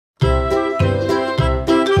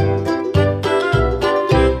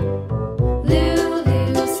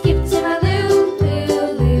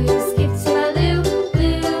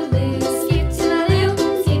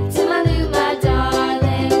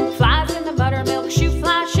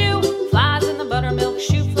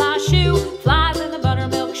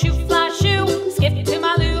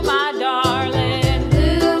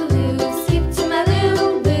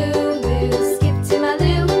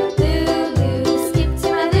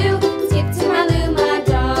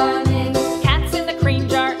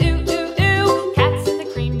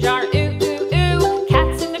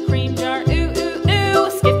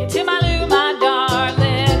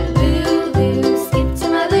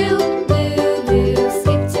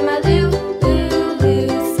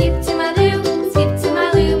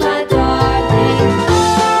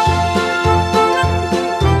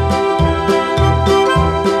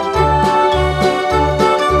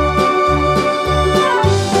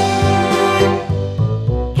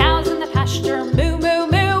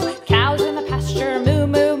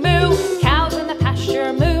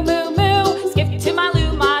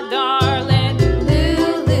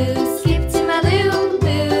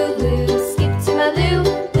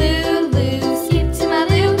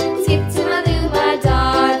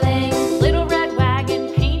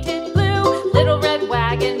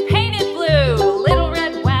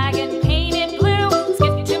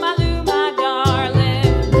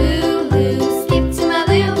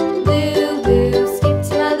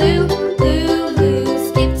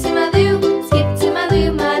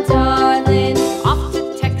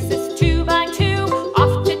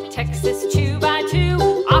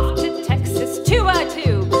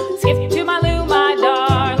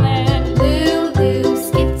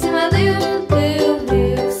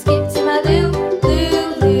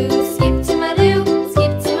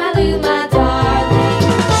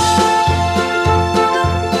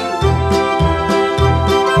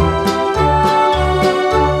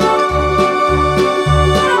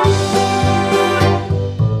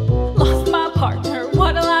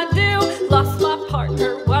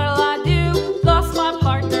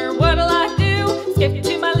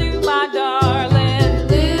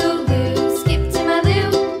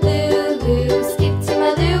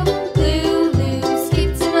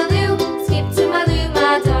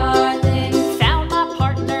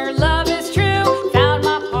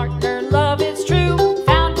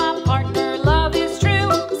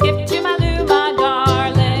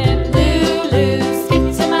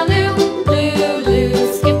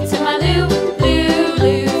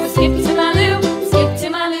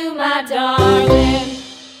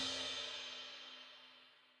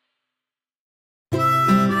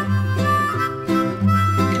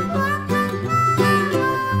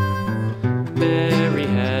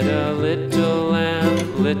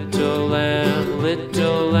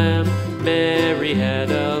lamb. Mary had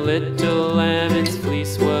a little lamb, its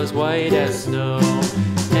fleece was white as snow.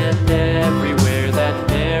 And everywhere that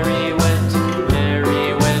Mary went, Mary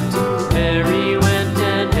went, Mary went,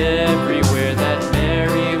 and everywhere that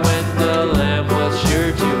Mary went, the lamb was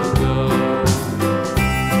sure to go.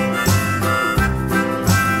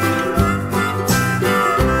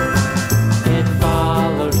 It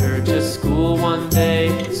followed her to school one day,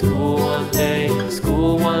 school one day,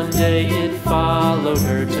 school one day. It followed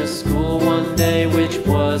her to school one day, which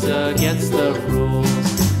was against the rules.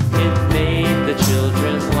 It made the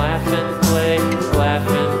children laugh and play, laugh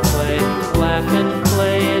and play, laugh and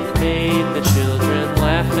play. It made the children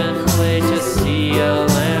laugh and play to see a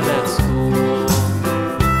lamb at school.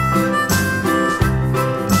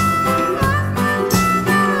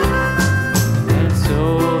 And so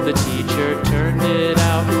the teacher turned it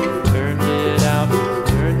out, turned it out,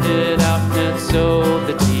 turned it out. And so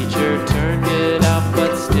the teacher turned it out,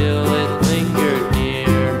 but still it lingered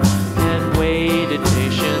near and waited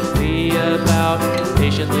patiently about, and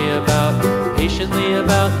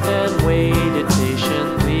waited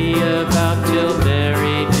patiently about till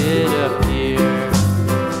Mary did appear.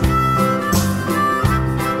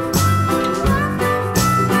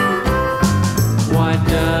 Why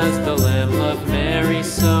does the lamb love Mary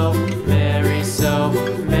so, Mary so,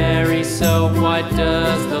 Mary so? Why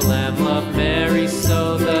does the lamb love Mary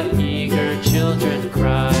so? The eager children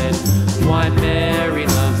cried. Why Mary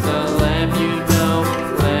loves the lamb, you know,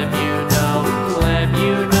 lamb, you know, lamb,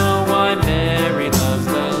 you know. Why Mary loves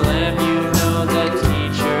the lamb, you know, the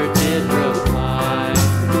teacher did reply.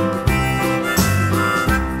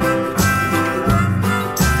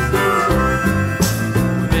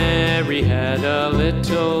 Mary had a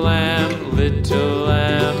little lamb, little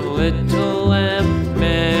lamb, little lamb.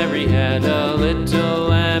 Mary had a little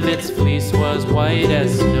lamb, its fleece was white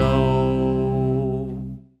as snow.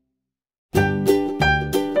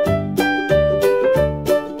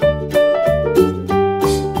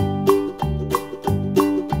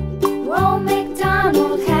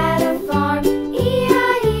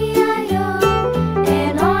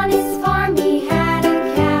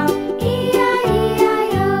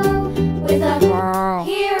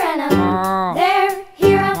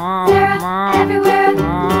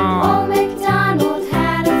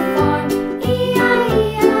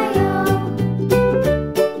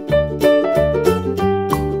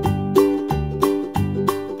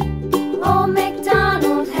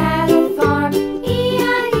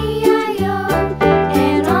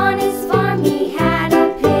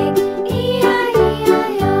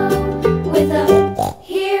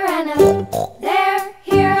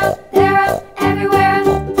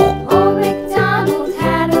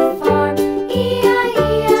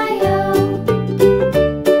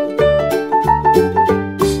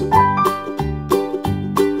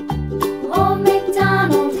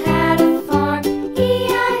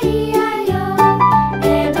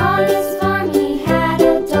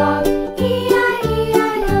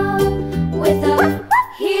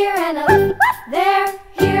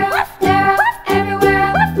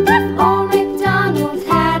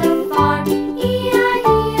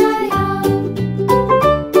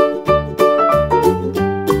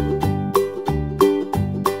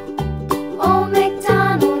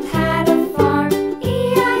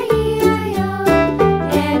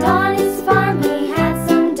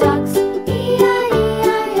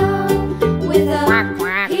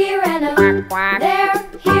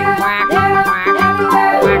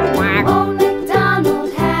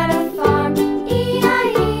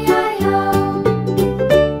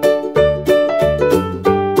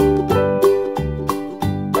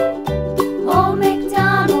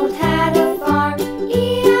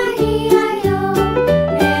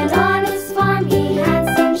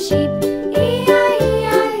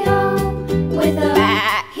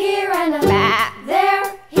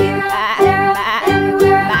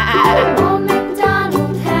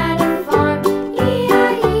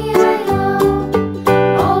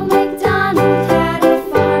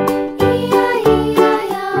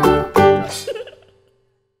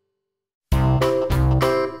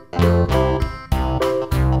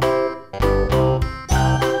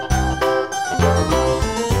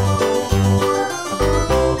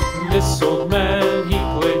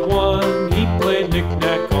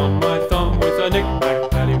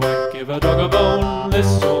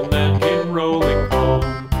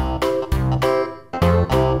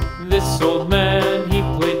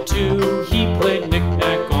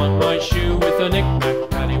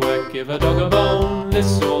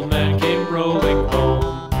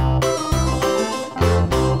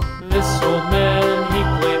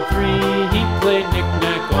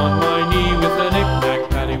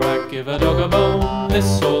 give a dog a bone.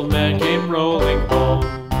 This old man came rolling home.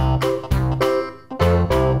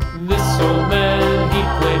 This old man, he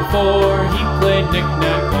played four. He played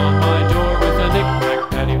knick-knack on my door with a knick-knack,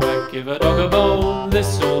 paddywhack, give a dog a bone.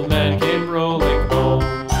 This old man came rolling home.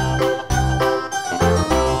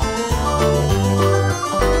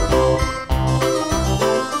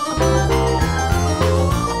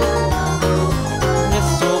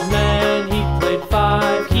 This old man, he played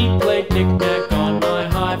five. He played knick-knack on my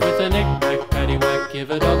hive with a knick-knack, paddywhack, give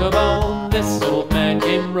a dog a bone. This old man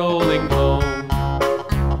came rolling home.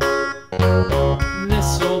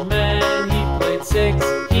 This old man, he played six.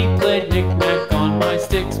 He played knick-knack on my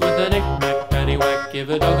sticks with a knick-knack, paddywhack, give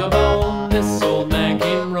a dog a bone. This old man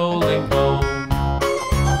came rolling home.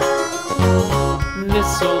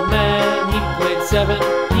 This old man, he played seven.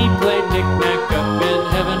 He played knick-knack up in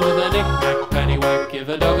heaven with a knick-knack, paddywhack, give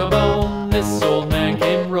a dog a bone. This old man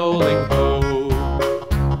came rolling home.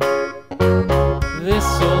 This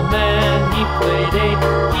old man, he played eight.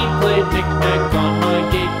 He played knick-knack on my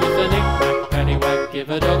gate with a knick-knack, paddywhack, give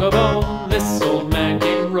a dog a bone. This old man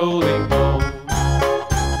came rolling home.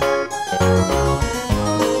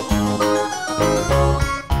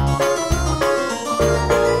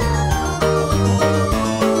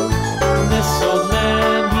 This old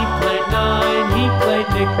man, he played nine. He played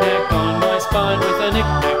knick-knack on my spine with a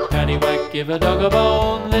knick-knack, paddywhack, give a dog a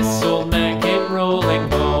bone. This old